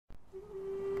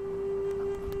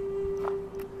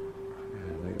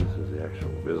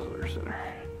actual visitor center.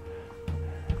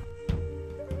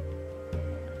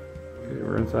 Okay,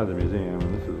 we're inside the museum,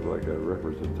 and this is like a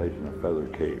representation of Feather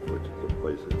Cave, which is a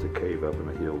place, it's a cave up in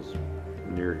the hills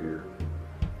near here,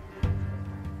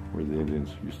 where the Indians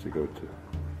used to go to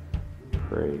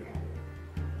pray.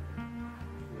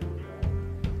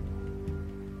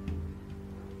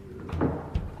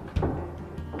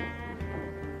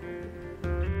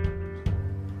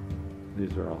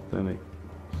 These are authentic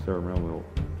ceremonial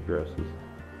dresses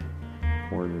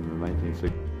worn in the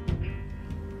 1960s.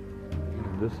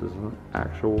 This is an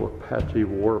actual Apache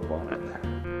war bonnet.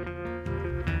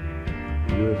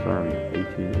 U.S. Army,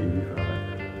 1885.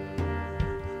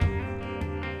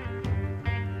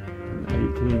 An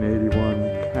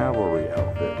 1881 cavalry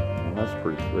outfit. And that's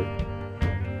pretty slick.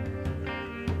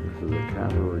 This is a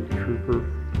cavalry trooper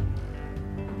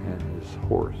and his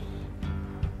horse.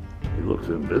 He looks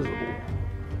invisible.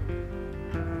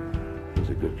 He's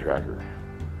a good tracker.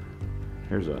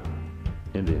 Here's a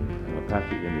Indian, an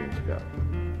Apache Indian scout.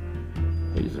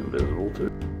 He's invisible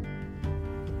too.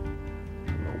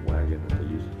 A wagon that they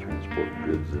used to transport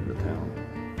goods into town.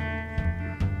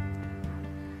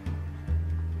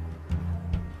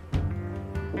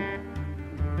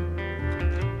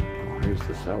 Oh, here's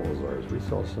the Salazars. We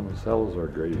saw some of Salazar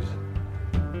graves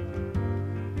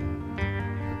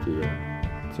at the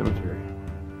cemetery.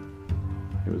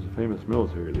 He was a famous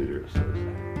military leader, it says.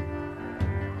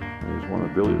 He was one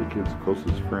of Billy the Kid's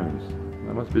closest friends.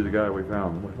 That must be the guy we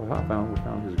found. We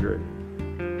found his grave.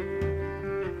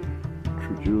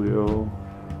 Trujillo,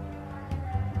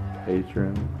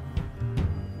 Patron,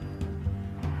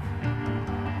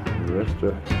 the rest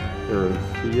of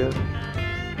Herencia,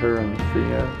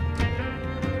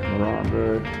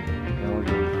 Miranda,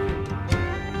 Elegance.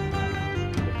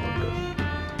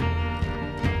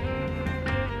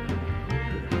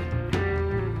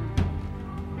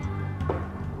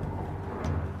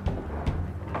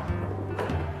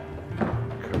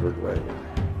 Wagon.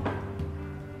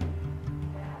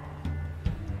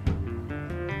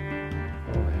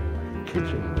 Oh, they have like a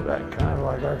kitchen in the back, kind of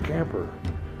like our camper.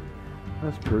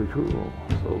 That's pretty cool.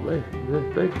 So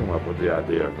they come up with the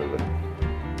idea for the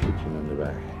kitchen in the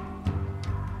back.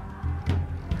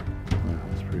 Yeah,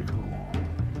 that's pretty cool.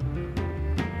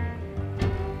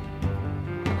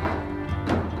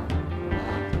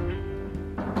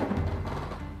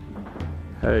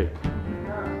 Hey,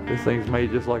 this thing's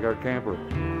made just like our camper.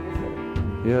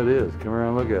 Yeah, it is. Come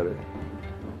around and look at it.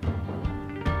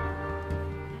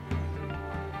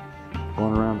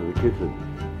 Going around to the kitchen.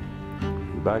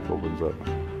 The back opens up.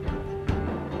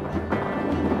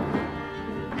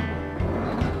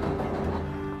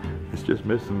 It's just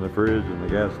missing the fridge and the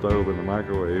gas stove and the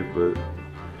microwave, but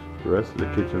the rest of the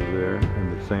kitchen's there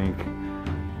and the sink.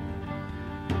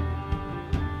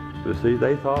 But see,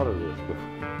 they thought of this before.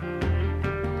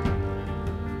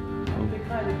 They're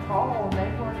kind of tall and they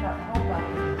weren't that tall back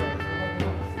in the day.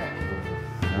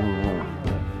 I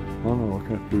don't know what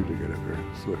kind of food they get up here.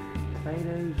 Let's look.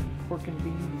 Tomatoes, pork and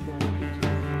beans, and peaches.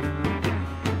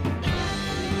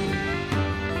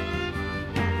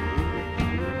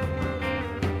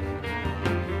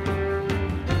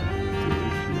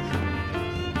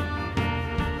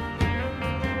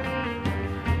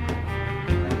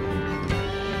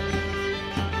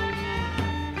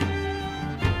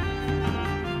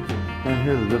 And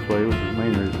here's this way, which is the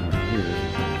main reason I'm here.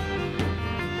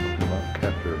 Talking about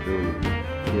capture Billy the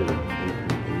Kid in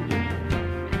 1880.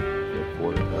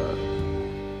 Before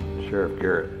Sheriff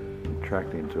Garrett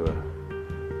tracked him to a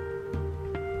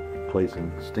place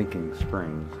in Stinking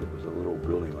Springs. It was a little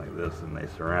building like this, and they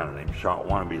surrounded him, shot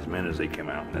one of his men as they came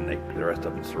out, and then the rest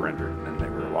of them surrendered. And then they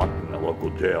were locked in the local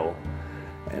jail,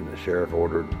 and the sheriff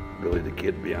ordered Billy the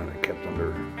Kid to be kept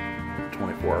under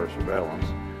 24-hour surveillance.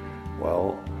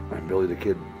 Well, and Billy the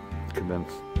Kid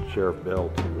convinced Sheriff Bell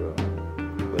to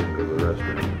let him go to the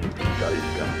restroom and got his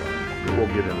guns on him. But we'll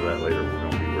get into that later. We're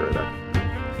going to be right up.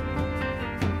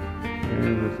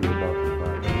 And this is about the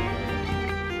fire.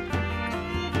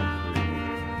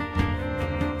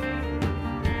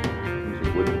 There's a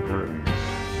wooden curtain.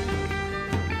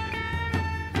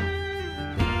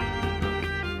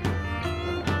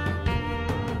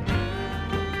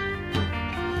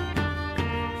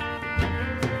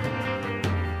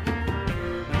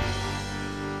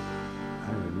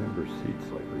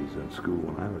 School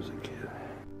when I was a kid.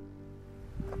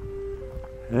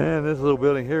 And this little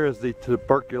building here is the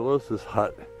tuberculosis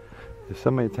hut. If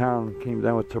somebody in town came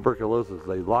down with tuberculosis,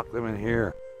 they locked them in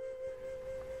here.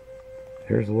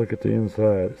 Here's a look at the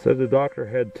inside. It said the doctor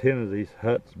had 10 of these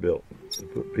huts built to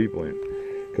put people in.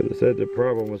 Because it said the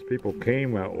problem was people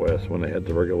came out west when they had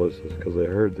tuberculosis because they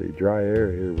heard the dry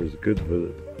air here was good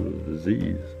for the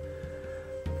disease.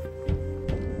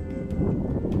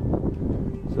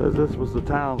 It says this was the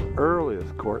town's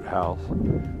earliest courthouse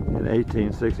in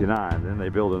 1869. Then they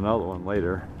built another one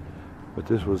later, but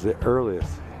this was the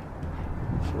earliest.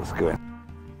 So let's go in.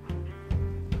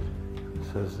 It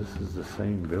says this is the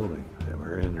same building that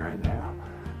we're in right now.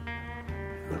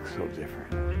 It looks so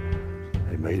different.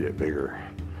 They made it bigger.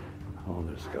 Oh,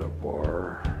 there's got a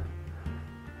bar.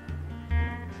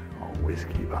 Oh,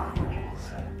 whiskey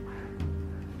bottles.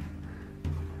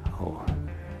 Oh,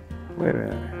 wait a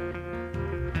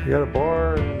minute. You got a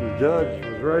bar and the judge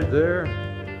was right there.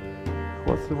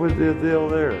 What's the deal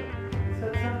there? It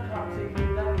says sometimes you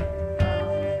can bar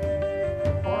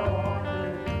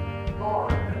behind the bar.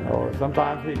 Oh,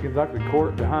 sometimes he conducted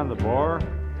court behind the bar.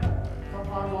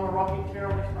 Sometimes on a rocking chair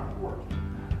on his front porch.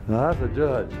 Now that's a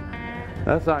judge.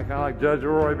 That's not kind of like Judge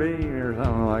Roy Bean or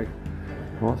something like.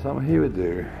 Well, something he would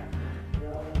do.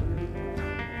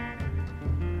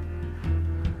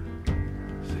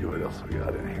 Let's see what else we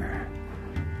got in here.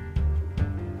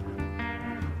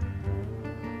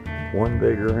 One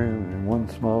bigger room and one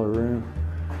smaller room.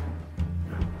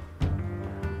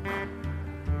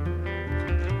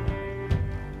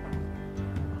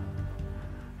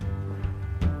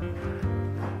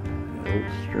 An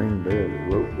old string bed, a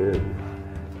rope bed.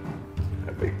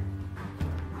 That big.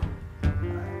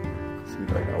 Let's see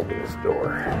if I can open this door.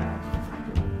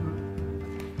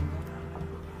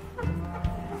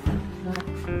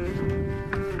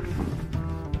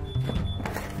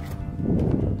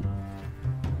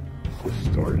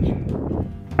 Storage.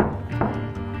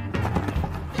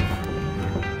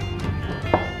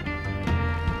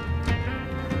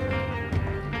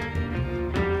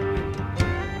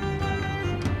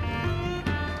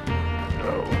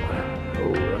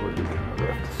 Oh, that would be kind of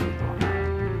rough to sleep on.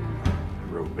 A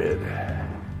rope bed.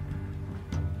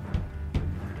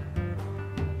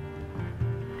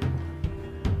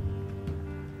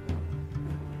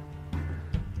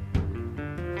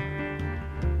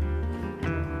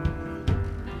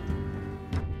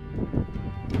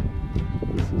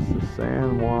 This is the San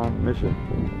Juan Mission.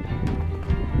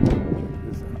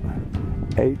 This is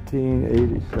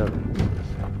 1887.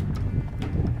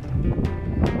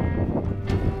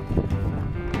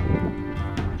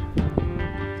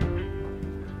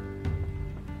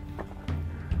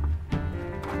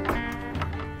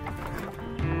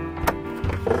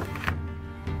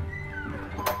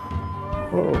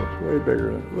 Whoa, it's way bigger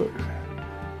than it looks.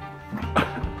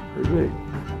 Pretty big.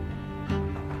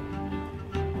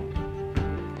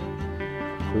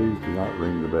 Please do not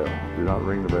ring the bell. Do not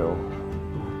ring the bell.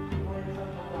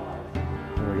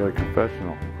 Oh, I got a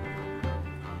confessional.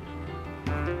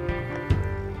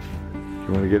 You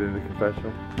want to get into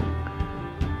confessional?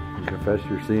 And confess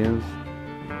your sins?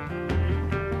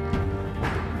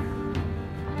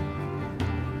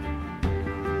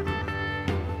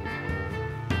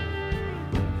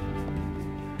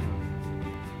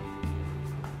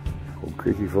 Old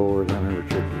creaky floors. I never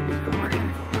tricked you with creaky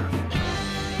floors.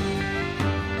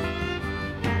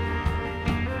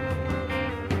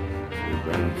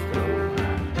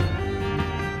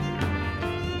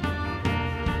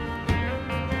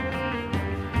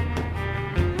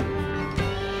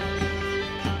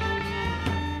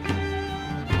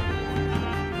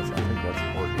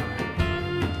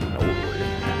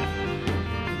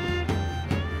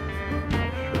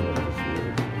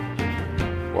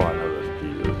 Well, I know that's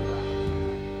Jesus.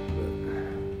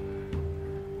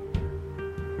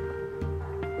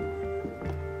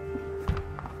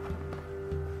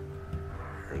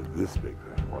 Or this big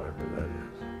thing, whatever that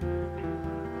is.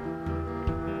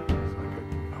 It's like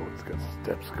oh, it's got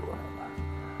steps going on.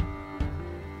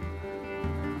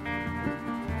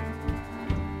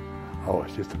 Oh,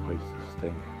 it's just a place to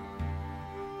stay.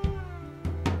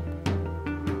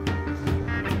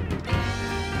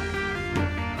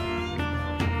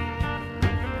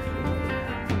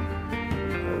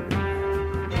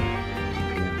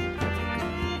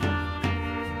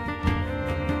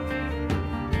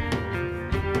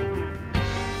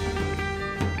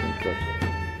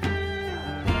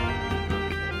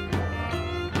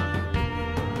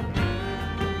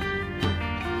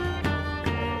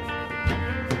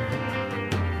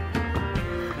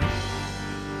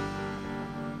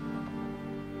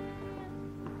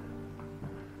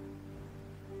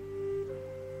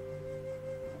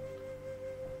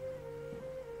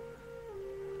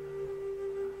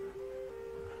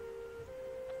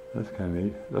 That's kind of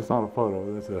neat. That's not a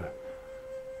photo. That's a.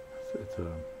 It's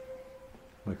a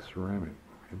like ceramic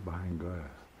behind glass.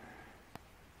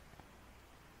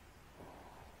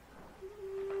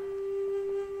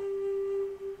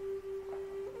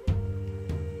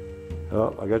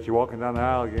 Oh, I got you walking down the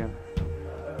aisle again.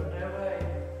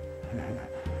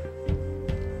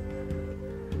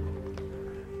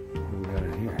 What do we got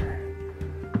in here?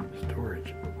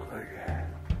 Storage, looks like.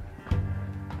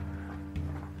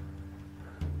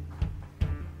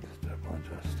 Just a bunch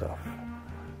of stuff.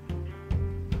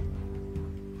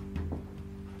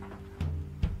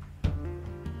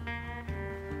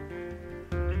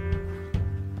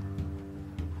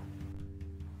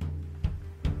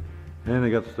 And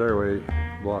they got the stairway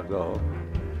blocked off.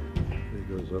 It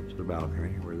goes up to the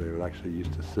balcony where they would actually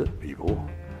used to sit people.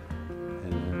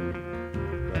 And then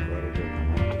that right over to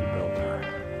the bell tower.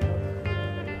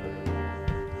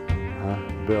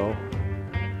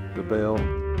 The bell.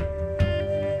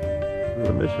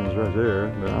 The mission's right there,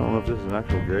 but I don't know if this is an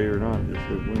actual grave or not. It just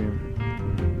says William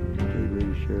J.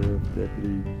 Brady, Sheriff,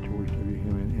 Deputy George W.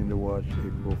 Hammond, End of Watch,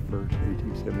 April 1st,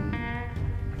 1870.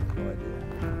 No idea.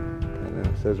 And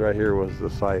then it says right here was the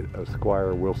site of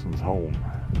Squire Wilson's home.